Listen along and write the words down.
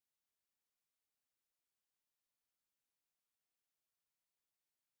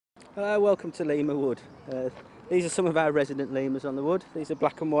Welcome to Lemur Wood. These are some of our resident lemurs on the wood. These are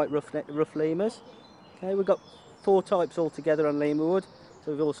black and white rough lemurs. Okay, we've got 4 types altogether on Lemur Wood.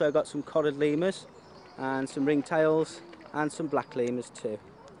 So we've also got some collared lemurs and some ringtails and some black lemurs too.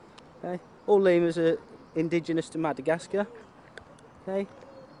 Okay, all lemurs are indigenous to Madagascar. Okay,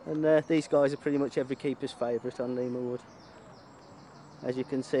 and these guys are pretty much every keeper's favourite on Lemur Wood. As you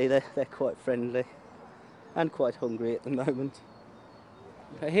can see, they're quite friendly and quite hungry at the moment.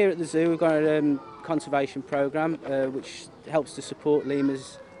 Here at the zoo we've got a conservation programme which helps to support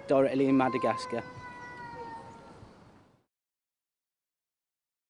lemurs directly in Madagascar.